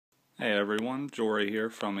Hey everyone, Jory here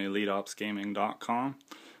from EliteOpsGaming.com,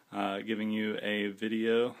 giving you a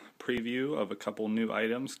video preview of a couple new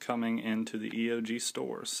items coming into the EOG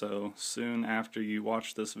store. So soon after you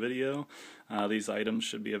watch this video, these items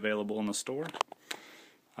should be available in the store.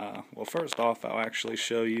 Well, first off, I'll actually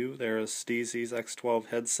show you there is Steezy's X12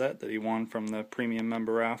 headset that he won from the premium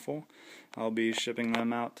member raffle. I'll be shipping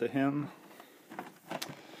them out to him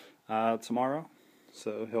tomorrow,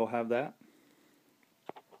 so he'll have that.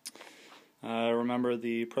 Remember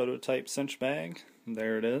the prototype cinch bag?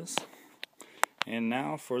 There it is. And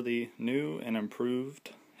now for the new and improved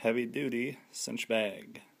heavy duty cinch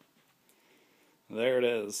bag. There it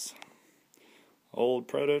is. Old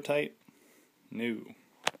prototype, new.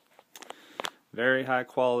 Very high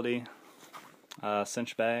quality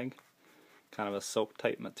cinch bag. Kind of a silk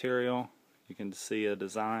type material. You can see a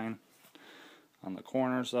design on the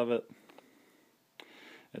corners of it.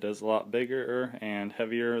 It is a lot bigger and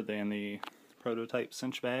heavier than the prototype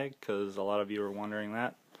cinch bag, because a lot of you are wondering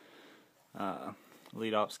that.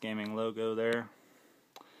 Elite Ops Gaming logo there,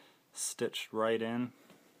 stitched right in.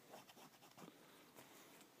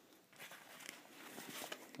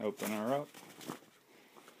 Open her up. You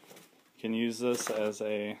can use this as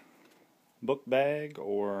a book bag,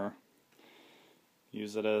 or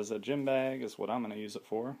use it as a gym bag is what I'm going to use it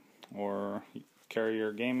for, or carry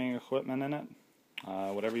your gaming equipment in it.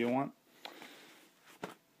 Whatever you want.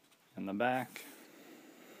 In the back,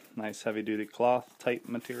 nice heavy duty cloth type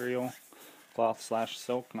material, cloth /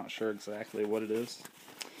 silk, not sure exactly what it is.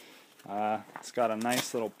 It's got a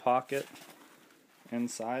nice little pocket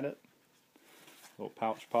inside it, little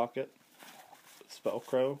pouch pocket. It's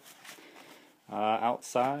Velcro.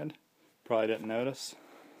 Outside, probably didn't notice,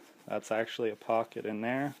 that's actually a pocket in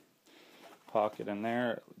there. Pocket in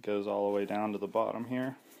there, it goes all the way down to the bottom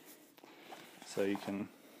here. So you can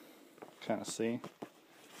kind of see.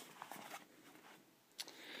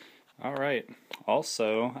 Alright,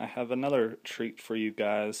 also I have another treat for you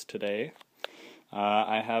guys today.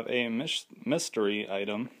 I have a mystery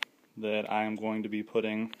item that I am going to be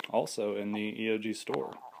putting also in the EOG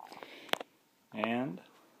store. And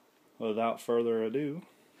without further ado,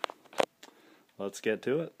 let's get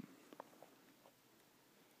to it.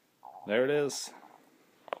 There it is.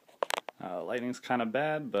 Lighting's kind of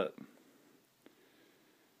bad, but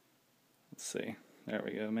let's see. There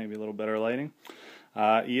we go. Maybe a little better lighting.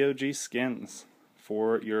 EOG skins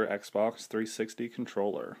for your Xbox 360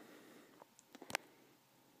 controller.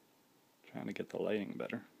 Trying to get the lighting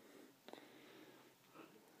better.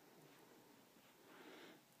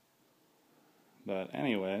 But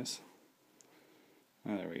anyways,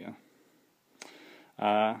 there we go.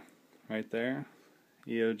 Right there,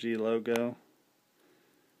 EOG logo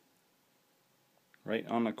right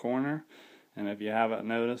on the corner. And if you haven't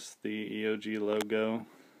noticed, the EOG logo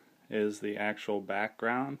is the actual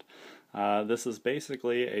background. This is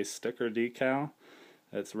basically a sticker decal.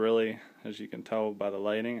 It's really, as you can tell by the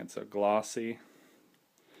lighting, it's a glossy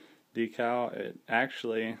decal. It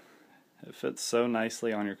fits so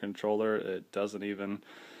nicely on your controller, it doesn't even,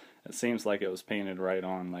 it seems like it was painted right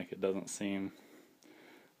on. Like, it doesn't seem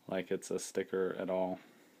like it's a sticker at all.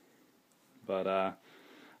 But I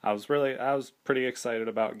was pretty excited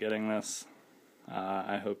about getting this.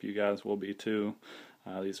 I hope you guys will be too.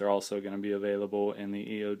 These are also going to be available in the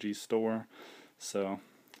EOG store. So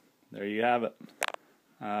there you have it.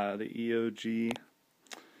 The EOG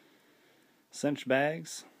cinch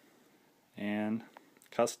bags and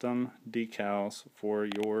custom decals for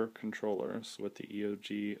your controllers with the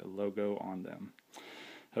EOG logo on them.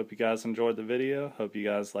 Hope you guys enjoyed the video. Hope you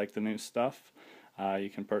guys like the new stuff. You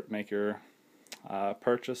can make your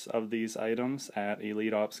purchase of these items at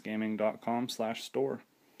EliteOpsGaming.com/store.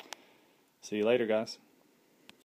 See you later, guys.